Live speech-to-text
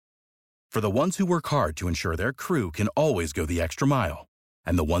For the ones who work hard to ensure their crew can always go the extra mile,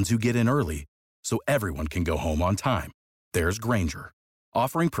 and the ones who get in early so everyone can go home on time, there's Grainger,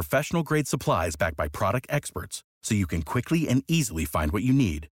 offering professional-grade supplies backed by product experts so you can quickly and easily find what you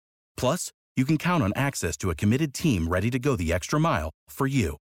need. Plus, you can count on access to a committed team ready to go the extra mile for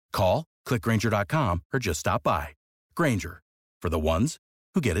you. Call, click Grainger.com, or just stop by. Grainger, for the ones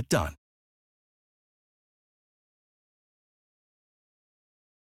who get it done.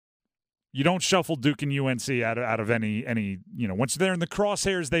 You don't shuffle Duke and UNC out of any once they're in the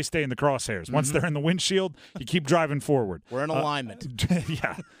crosshairs, they stay in the crosshairs. Once they're in the windshield, you keep driving forward. We're in alignment.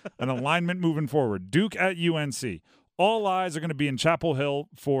 Yeah, an alignment moving forward. Duke at UNC. All eyes are going to be in Chapel Hill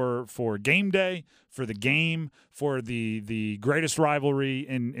for game day, for the game, for the greatest rivalry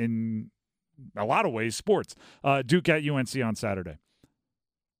in a lot of ways, sports. Duke at UNC on Saturday.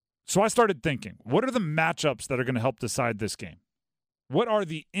 So I started thinking, what are the matchups that are going to help decide this game? What are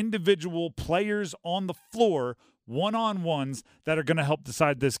the individual players on the floor, one-on-ones, that are going to help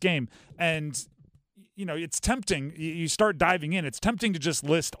decide this game? And, it's tempting. You start diving in. It's tempting to just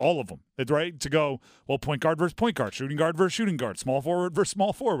list all of them, right? To go, well, point guard versus point guard, shooting guard versus shooting guard, small forward versus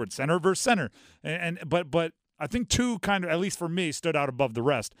small forward, center versus center. But I think two kind of, at least for me, stood out above the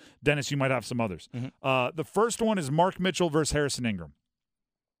rest. Dennis, you might have some others. Mm-hmm. The first one is Mark Mitchell versus Harrison Ingram.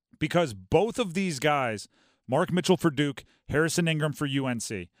 Because both of these guys, Mark Mitchell for Duke, Harrison Ingram for UNC,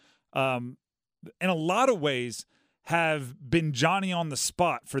 in a lot of ways have been Johnny on the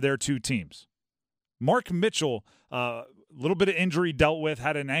spot for their two teams. Mark Mitchell, a little bit of injury dealt with,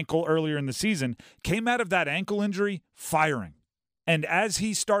 had an ankle earlier in the season, came out of that ankle injury firing. And as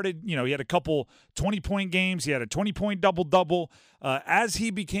he started, he had a couple 20-point games. He had a 20-point double-double. As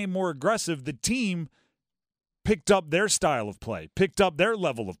he became more aggressive, the team picked up their style of play, picked up their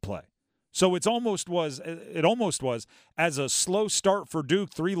level of play. So it almost was as a slow start for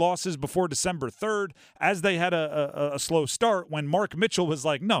Duke, 3 losses before December 3rd, as they had a slow start when Mark Mitchell was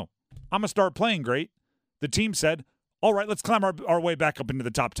like, no, I'm going to start playing great. The team said, all right, let's climb our way back up into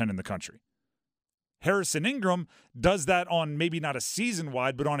the top 10 in the country. Harrison Ingram does that on maybe not a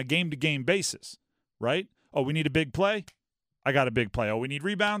season-wide, but on a game-to-game basis, right? Oh, we need a big play? I got a big play. Oh, we need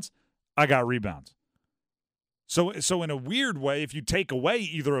rebounds? I got rebounds. So in a weird way, if you take away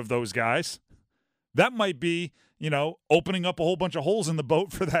either of those guys, that might be, opening up a whole bunch of holes in the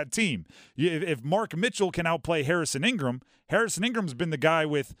boat for that team. If Mark Mitchell can outplay Harrison Ingram's been the guy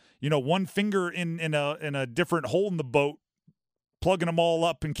with, one finger in a different hole in the boat, plugging them all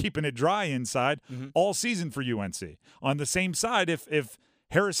up and keeping it dry inside all season for UNC. On the same side, if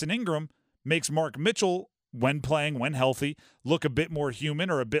Harrison Ingram makes Mark Mitchell, when playing, when healthy, look a bit more human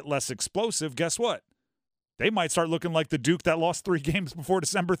or a bit less explosive, guess what? They might start looking like the Duke that lost 3 games before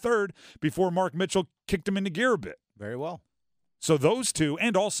December 3rd, before Mark Mitchell kicked him into gear a bit. Very well. So those two,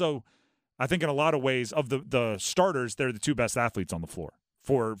 and also, I think in a lot of ways, of the starters, they're the 2 best athletes on the floor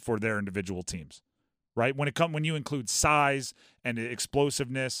for their individual teams, right? When you include size and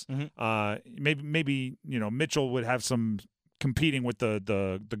explosiveness, maybe Mitchell would have some competing with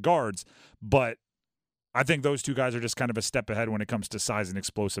the guards, but I think those 2 guys are just kind of a step ahead when it comes to size and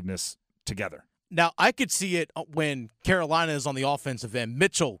explosiveness together. Now, I could see it when Carolina is on the offensive end,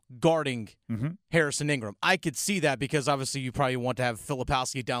 Mitchell guarding Harrison Ingram. I could see that because obviously you probably want to have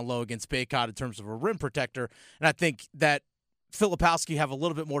Filipowski down low against Bacot in terms of a rim protector, and I think that Filipowski have a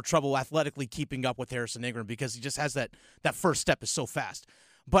little bit more trouble athletically keeping up with Harrison Ingram because he just has that first step is so fast.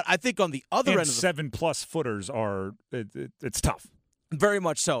 But I think on the other end of the 7+ footers it's tough. Very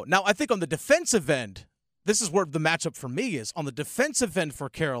much so. Now, I think on the defensive end, this is where the matchup for me is. On the defensive end for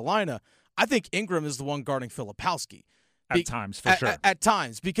Carolina, I think Ingram is the one guarding Filipowski. At times, for sure. At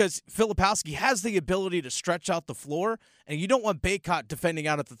times, because Filipowski has the ability to stretch out the floor, and you don't want Bacot defending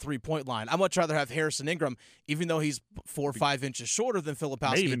out at the three-point line. I'd much rather have Harrison Ingram, even though he's 4 or 5 inches shorter than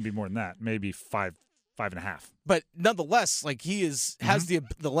Filipowski. May even be more than that, maybe 5.5. But nonetheless, like he has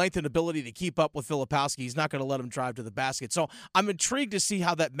the length and ability to keep up with Filipowski. He's not going to let him drive to the basket. So I'm intrigued to see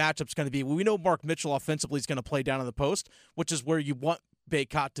how that matchup's going to be. We know Mark Mitchell offensively is going to play down in the post, which is where you want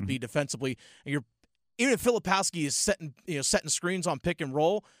Bacot to be defensively. And even if Filipowski is setting screens on pick and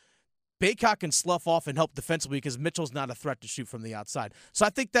roll, Bacot can slough off and help defensively because Mitchell's not a threat to shoot from the outside. So I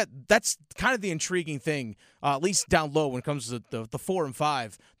think that's kind of the intriguing thing, at least down low when it comes to the 4 and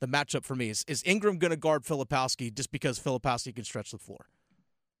 5. The matchup for me is Ingram going to guard Filipowski just because Filipowski can stretch the floor.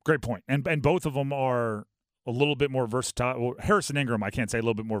 Great point. And both of them are a little bit more versatile. Well, Harrison Ingram, I can't say a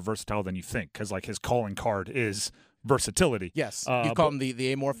little bit more versatile than you think because like his calling card is versatility. Yes, you call him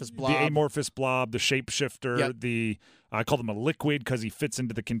the amorphous blob. The amorphous blob, the shapeshifter, Yep. I called him a liquid because he fits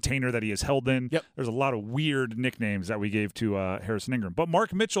into the container that he is held in. Yep. There's a lot of weird nicknames that we gave to Harrison Ingram. But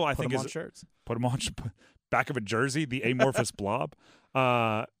Mark Mitchell, I think, Put him on shirts. Put him on back of a jersey, the amorphous blob.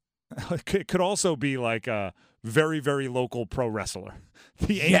 It could also be like a very, very local pro wrestler.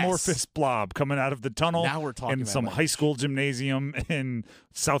 The amorphous blob coming out of the tunnel Now we're talking in about some language. high school gymnasium in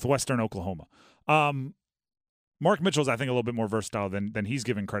southwestern Oklahoma. Mark Mitchell's, I think, a little bit more versatile than he's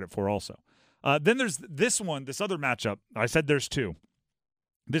given credit for also. Then there's this other matchup. I said there's two.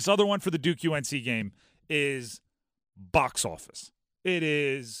 This other one for the Duke-UNC game is box office. It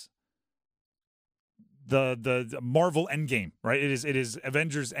is the Marvel Endgame, right? It is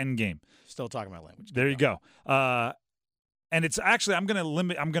Avengers Endgame. Still talking about language. There you go. And it's actually I'm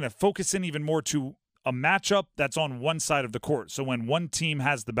going to focus in even more to a matchup that's on one side of the court. So when one team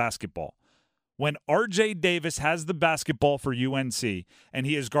has the basketball. When R.J. Davis has the basketball for UNC and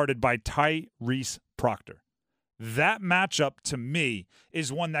he is guarded by Tyrese Proctor, that matchup to me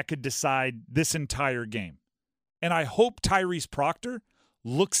is one that could decide this entire game. And I hope Tyrese Proctor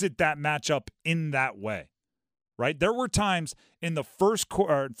looks at that matchup in that way, right? There were times in the first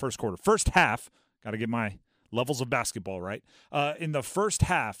half, got to get my levels of basketball right, in the first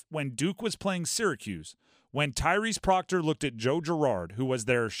half when Duke was playing Syracuse, when Tyrese Proctor looked at Joe Girard, who was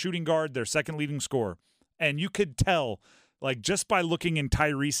their shooting guard, their second leading scorer, and you could tell, like, just by looking in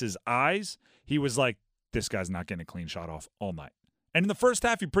Tyrese's eyes, he was like, this guy's not getting a clean shot off all night. And in the first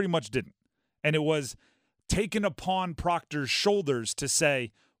half, he pretty much didn't. And it was taken upon Proctor's shoulders to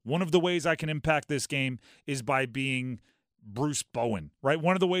say, one of the ways I can impact this game is by being Bruce Bowen, right?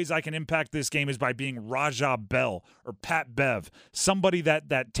 One of the ways I can impact this game is by being Raja Bell or Pat Bev, somebody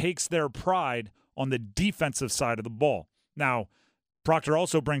that takes their pride on the defensive side of the ball. Now, Proctor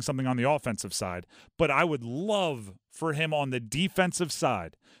also brings something on the offensive side, but I would love for him on the defensive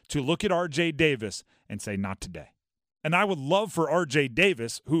side to look at R.J. Davis and say, not today. And I would love for R.J.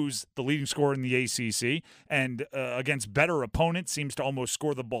 Davis, who's the leading scorer in the ACC and against better opponents seems to almost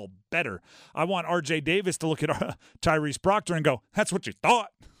score the ball better. I want R.J. Davis to look at Tyrese Proctor and go, that's what you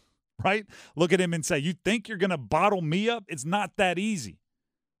thought, right? Look at him and say, you think you're going to bottle me up? It's not that easy.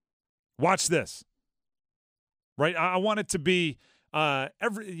 Watch this, right? I want it to be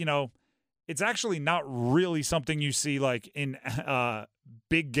it's actually not really something you see like in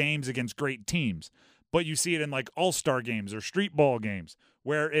big games against great teams, but you see it in like all-star games or street ball games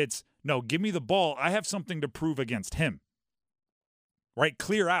where it's, no, give me the ball. I have something to prove against him, right?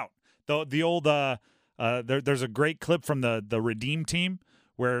 Clear out. The old there's a great clip from the Redeem Team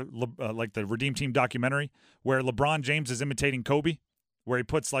where like the Redeem Team documentary where LeBron James is imitating Kobe, where he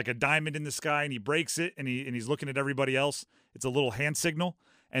puts like a diamond in the sky and he breaks it and he's looking at everybody else. It's a little hand signal.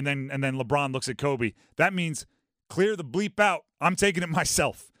 And then LeBron looks at Kobe. That means clear the bleep out. I'm taking it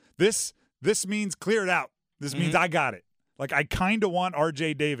myself. This means clear it out. This means I got it. Like, I kind of want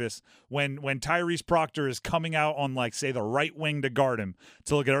R.J. Davis when Tyrese Proctor is coming out on, like, say, the right wing to guard him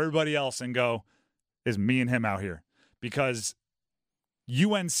to look at everybody else and go, is me and him out here. Because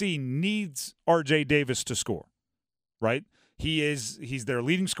UNC needs R.J. Davis to score, right? He's their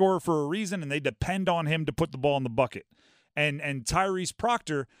leading scorer for a reason, and they depend on him to put the ball in the bucket. And Tyrese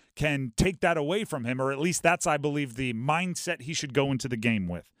Proctor can take that away from him, or at least that's, I believe, the mindset he should go into the game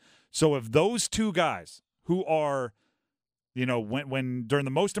with. So if those two guys who are, when during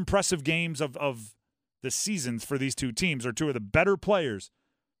the most impressive games of the seasons for these two teams are two of the better players,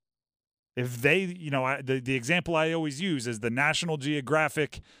 if they, the example I always use is the National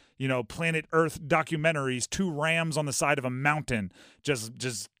Geographic, Planet Earth documentaries, two rams on the side of a mountain,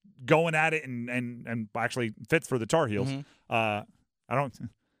 just going at it and actually fits for the Tar Heels. Mm-hmm.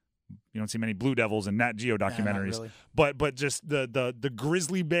 You don't see many Blue Devils and Nat Geo documentaries, really. but just the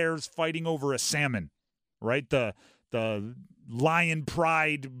grizzly bears fighting over a salmon, right? The lion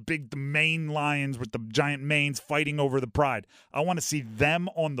pride, the Maine lions with the giant manes fighting over the pride. I want to see them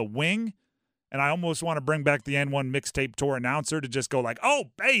on the wing, and I almost want to bring back the N1 Mixtape Tour announcer to just go like,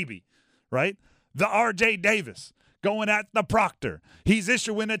 oh, baby, right? The R.J. Davis going at the Proctor. He's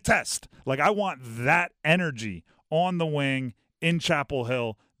issuing a test. Like, I want that energy on the wing in Chapel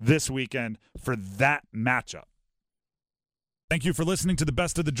Hill this weekend for that matchup. Thank you for listening to the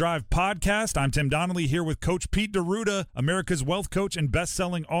Best of the Drive podcast. I'm Tim Donnelly here with Coach Pete D'Arruda, America's wealth coach and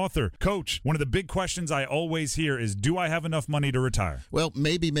best-selling author. Coach, one of the big questions I always hear is, do I have enough money to retire? Well,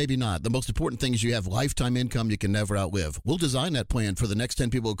 maybe, maybe not. The most important thing is you have lifetime income you can never outlive. We'll design that plan for the next 10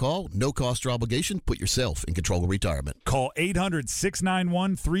 people who call. No cost or obligation. Put yourself in control of retirement. Call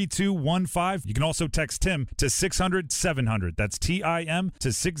 800-691-3215. You can also text Tim to 600-700. That's TIM to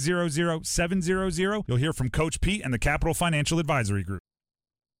 600-700. You'll hear from Coach Pete and the Capital Financial Advisory Group.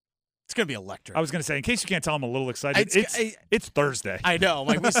 It's going to be electric. I was going to say, in case you can't tell, I'm a little excited. It's Thursday. I know.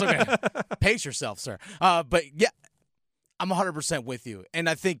 Like, we still got pace yourself, sir. But yeah, I'm 100% with you. And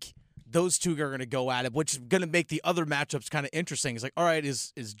I think those two are going to go at it, which is going to make the other matchups kind of interesting. It's like, all right,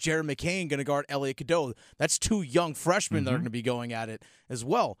 is Jared McCain going to guard Elliot Cadeau? That's two young freshmen that are going to be going at it as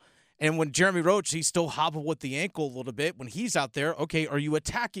well. And when Jeremy Roach, he's still hobbled with the ankle a little bit. When he's out there, okay, are you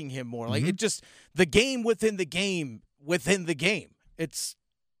attacking him more? Like, it just, the game within the game within the game. It's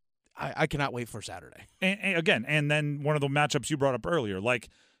I cannot wait for Saturday. And then one of the matchups you brought up earlier, like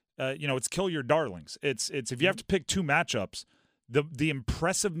it's kill your darlings. It's if you have to pick two matchups, the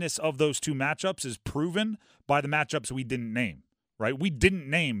impressiveness of those two matchups is proven by the matchups we didn't name. Right? We didn't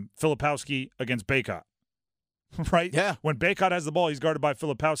name Filipowski against Bacot. Right? Yeah. When Bacot has the ball, he's guarded by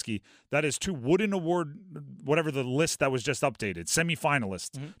Filipowski. That is two Wooden Award, whatever the list that was just updated,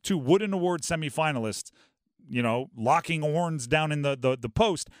 semifinalists. Two Wooden Award semifinalists. Locking horns down in the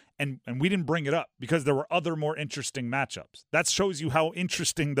post, and we didn't bring it up because there were other more interesting matchups. That shows you how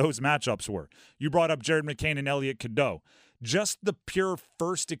interesting those matchups were. You brought up Jared McCain and Elliot Cadeau. Just the pure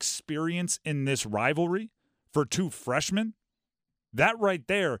first experience in this rivalry for two freshmen, that right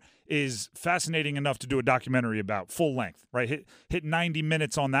there is fascinating enough to do a documentary about, full length, right? Hit 90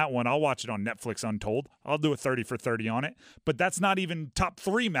 minutes on that one. I'll watch it on Netflix Untold. I'll do a 30 for 30 on it. But that's not even top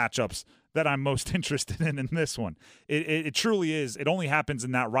three matchups that I'm most interested in this one. It truly is. It only happens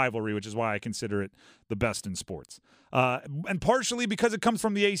in that rivalry, which is why I consider it the best in sports. And partially because it comes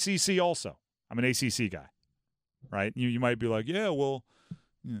from the ACC also. I'm an ACC guy, right? You might be like, yeah, well,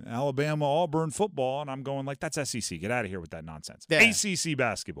 Alabama, Auburn football, and I'm going like, that's SEC. Get out of here with that nonsense. Yeah. ACC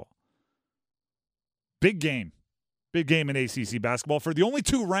basketball. Big game in ACC basketball for the only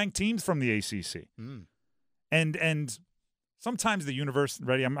two ranked teams from the ACC. And sometimes the universe,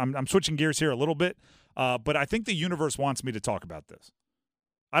 ready? I'm switching gears here a little bit, but I think the universe wants me to talk about this.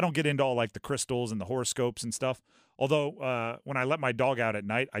 I don't get into all like the crystals and the horoscopes and stuff. Although when I let my dog out at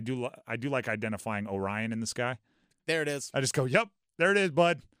night, I do like identifying Orion in the sky. There it is. I just go, yep, there it is,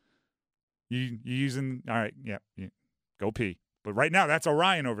 bud. You using all right? Yeah, go pee. But right now, that's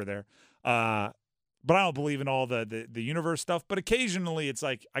Orion over there. But I don't believe in all the universe stuff. But occasionally, it's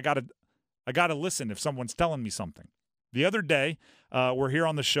like I gotta listen if someone's telling me something. The other day, we're here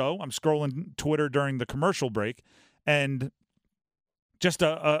on the show. I'm scrolling Twitter during the commercial break, and just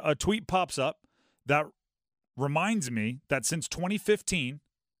a tweet pops up that reminds me that since 2015,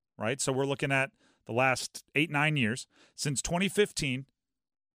 right? So we're looking at the last 8-9 years. Since 2015,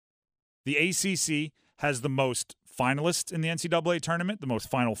 the ACC has the most finalists in the NCAA tournament, the most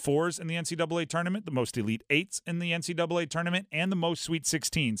Final Fours in the NCAA tournament, the most Elite Eights in the NCAA tournament, and the most Sweet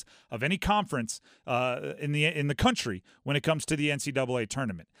 16s of any conference in the country when it comes to the NCAA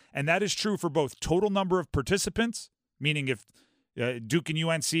tournament. And that is true for both total number of participants, meaning if Duke and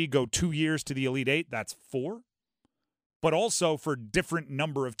UNC go 2 years to the Elite Eight, that's 4, but also for different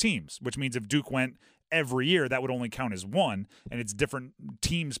number of teams, which means if Duke went every year, that would only count as 1, and it's different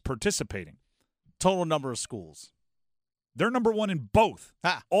teams participating. Total number of schools. They're number 1 in both,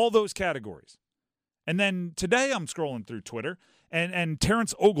 all those categories. And then today I'm scrolling through Twitter, and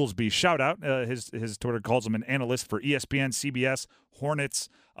Terrence Oglesby, shout out, his Twitter calls him an analyst for ESPN, CBS, Hornets,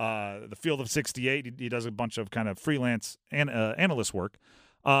 the Field of 68. He does a bunch of kind of freelance analyst work.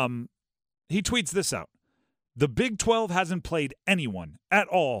 He tweets this out. The Big 12 hasn't played anyone at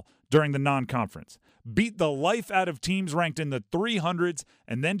all during the non-conference. Beat the life out of teams ranked in the 300s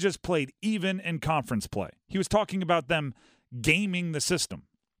and then just played even in conference play. He was talking about them gaming the system.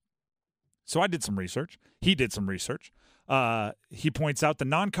 So I did some research. He did some research. He points out the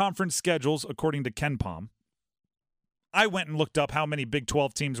non-conference schedules according to Ken Palm. I went and looked up how many Big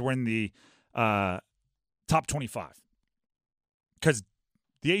 12 teams were in the top 25. Because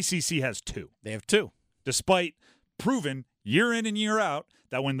the ACC has 2. They have 2. Despite proven year in and year out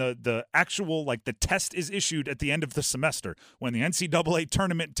that when the actual, like the test is issued at the end of the semester, when the NCAA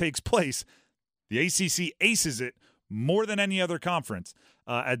tournament takes place, the ACC aces it more than any other conference.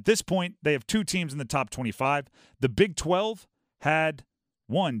 At this point, they have 2 teams in the top 25. The Big 12 had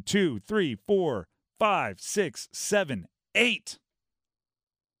 1, 2, 3, 4, 5, 6, 7, 8.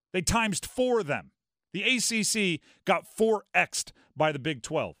 They times 4 them. The ACC got 4X'd by the Big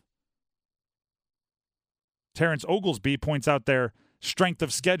 12. Terrence Oglesby points out their strength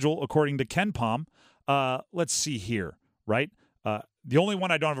of schedule according to Ken Pom. Let's see here, right? The only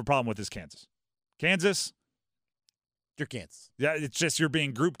one I don't have a problem with is Kansas. Kansas. You're Kansas. Yeah, it's just you're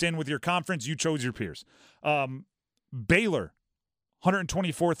being grouped in with your conference. You chose your peers. Baylor,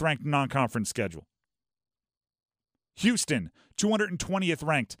 124th ranked non-conference schedule. Houston, 220th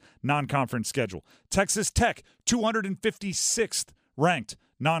ranked non-conference schedule. Texas Tech, 256th ranked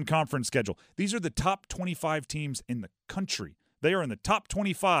non-conference schedule. These are the top 25 teams in the country. They are in the top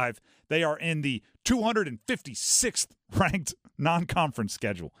 25. They are in the 256th ranked non-conference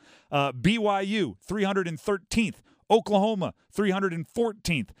schedule. BYU, 313th. Oklahoma,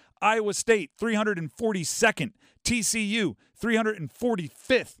 314th. Iowa State, 342nd. TCU,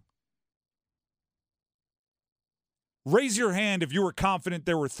 345th. Raise your hand if you were confident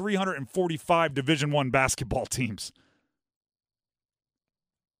there were 345 Division I basketball teams.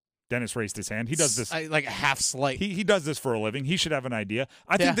 Dennis raised his hand. He does this. Like a half slight. He does this for a living. He should have an idea.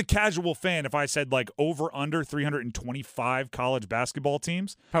 I think the casual fan, if I said like over under 325 college basketball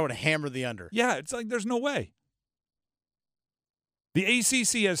teams. I would hammer the under. Yeah, it's like there's no way. The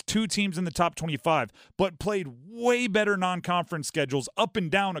ACC has 2 teams in the top 25, but played way better non-conference schedules up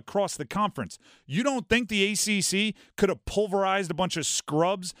and down across the conference. You don't think the ACC could have pulverized a bunch of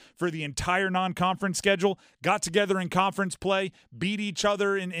scrubs for the entire non-conference schedule, got together in conference play, beat each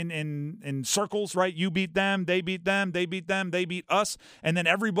other in circles, right? You beat them, they beat them, they beat them, they beat us, and then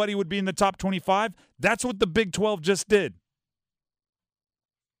everybody would be in the top 25? That's what the Big 12 just did.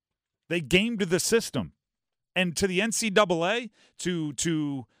 They gamed the system. And to the NCAA,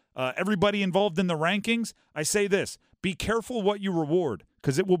 to everybody involved in the rankings, I say this. Be careful what you reward,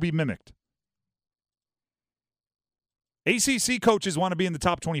 because it will be mimicked. ACC coaches want to be in the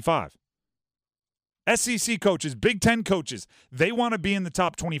top 25. SEC coaches, Big Ten coaches, they want to be in the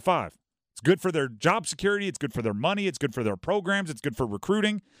top 25. It's good for their job security. It's good for their money. It's good for their programs. It's good for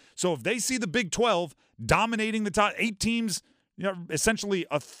recruiting. So if they see the Big 12 dominating the top 8 teams, essentially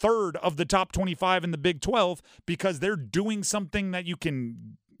a third of the top 25 in the Big 12 because they're doing something that you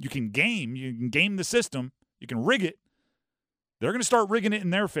can game. You can game the system. You can rig it. They're going to start rigging it in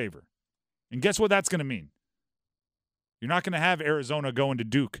their favor. And guess what that's going to mean? You're not going to have Arizona going to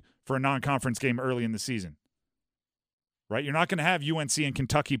Duke for a non-conference game early in the season. Right? You're not going to have UNC and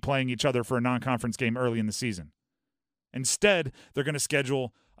Kentucky playing each other for a non-conference game early in the season. Instead, they're going to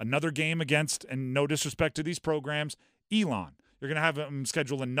schedule another game against, and no disrespect to these programs, Elon. You're going to have them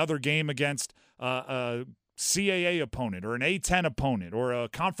schedule another game against a CAA opponent or an A10 opponent or a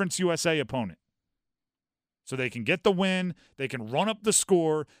Conference USA opponent. So they can get the win, they can run up the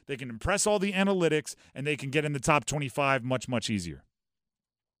score, they can impress all the analytics, and they can get in the top 25 much, much easier.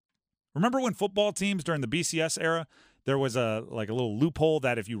 Remember when football teams during the BCS era, there was a little loophole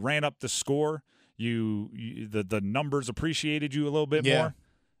that if you ran up the score, the numbers appreciated you a little bit more?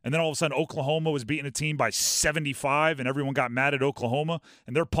 And then all of a sudden, Oklahoma was beating a team by 75, and everyone got mad at Oklahoma,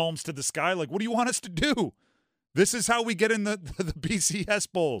 and their palms to the sky like, what do you want us to do? This is how we get in the BCS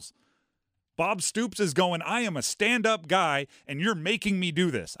bowls. Bob Stoops is going, I am a stand-up guy, and you're making me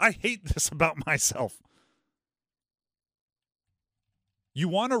do this. I hate this about myself. You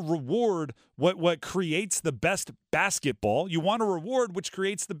want to reward what creates the best basketball. You want to reward which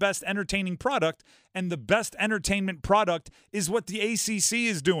creates the best entertaining product, and the best entertainment product is what the ACC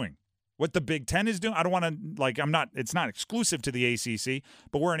is doing, what the Big Ten is doing. I don't want to, it's not exclusive to the ACC,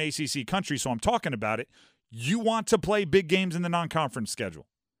 but we're an ACC country, so I'm talking about it. You want to play big games in the non-conference schedule.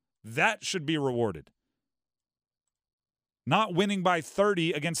 That should be rewarded. Not winning by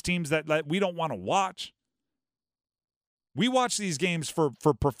 30 against teams that we don't want to watch. We watch these games for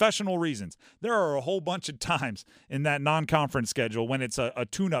professional reasons. There are a whole bunch of times in that non-conference schedule when it's a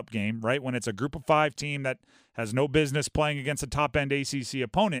tune-up game, right? When it's a group of 5 team that has no business playing against a top-end ACC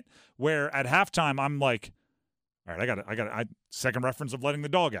opponent, where at halftime I'm like, all right, I got second reference of letting the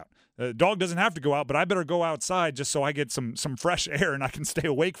dog out. The dog doesn't have to go out, but I better go outside just so I get some fresh air and I can stay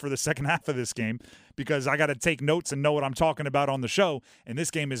awake for the second half of this game because I got to take notes and know what I'm talking about on the show, and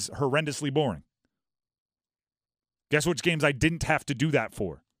this game is horrendously boring. Guess which games I didn't have to do that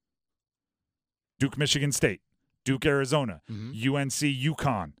for? Duke, Michigan State, Duke, Arizona, UNC,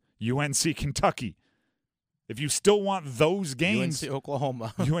 UConn, UNC, Kentucky. If you still want those games, UNC,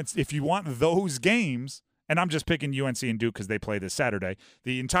 Oklahoma. If you want those games, and I'm just picking UNC and Duke because they play this Saturday,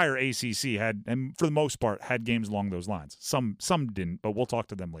 the entire ACC had, and for the most part, had games along those lines. Some didn't, but we'll talk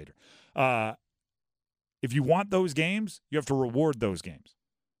to them later. If you want those games, you have to reward those games.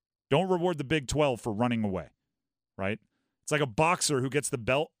 Don't reward the Big 12 for running away. Right? It's like a boxer who gets the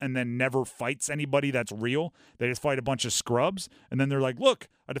belt and then never fights anybody that's real. They just fight a bunch of scrubs, and then they're like, look,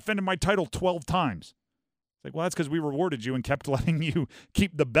 I defended my title 12 times. It's like, well, that's because we rewarded you and kept letting you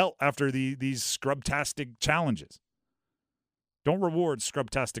keep the belt after these scrubtastic challenges. Don't reward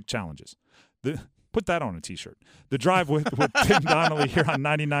scrubtastic challenges. Put that on a T-shirt. The Drive with Tim Donnelly here on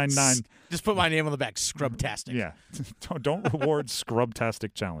 99.9. Just put my name on the back, scrubtastic. Yeah. Don't reward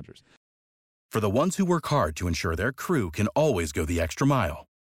scrubtastic challengers. For the ones who work hard to ensure their crew can always go the extra mile,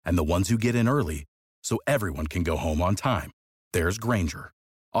 and the ones who get in early so everyone can go home on time, there's Grainger,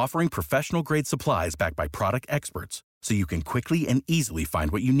 offering professional-grade supplies backed by product experts so you can quickly and easily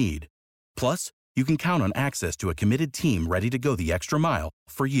find what you need. Plus, you can count on access to a committed team ready to go the extra mile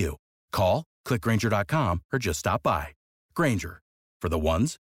for you. Call, click Grainger.com, or just stop by. Grainger, for the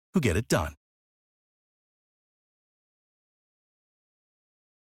ones who get it done.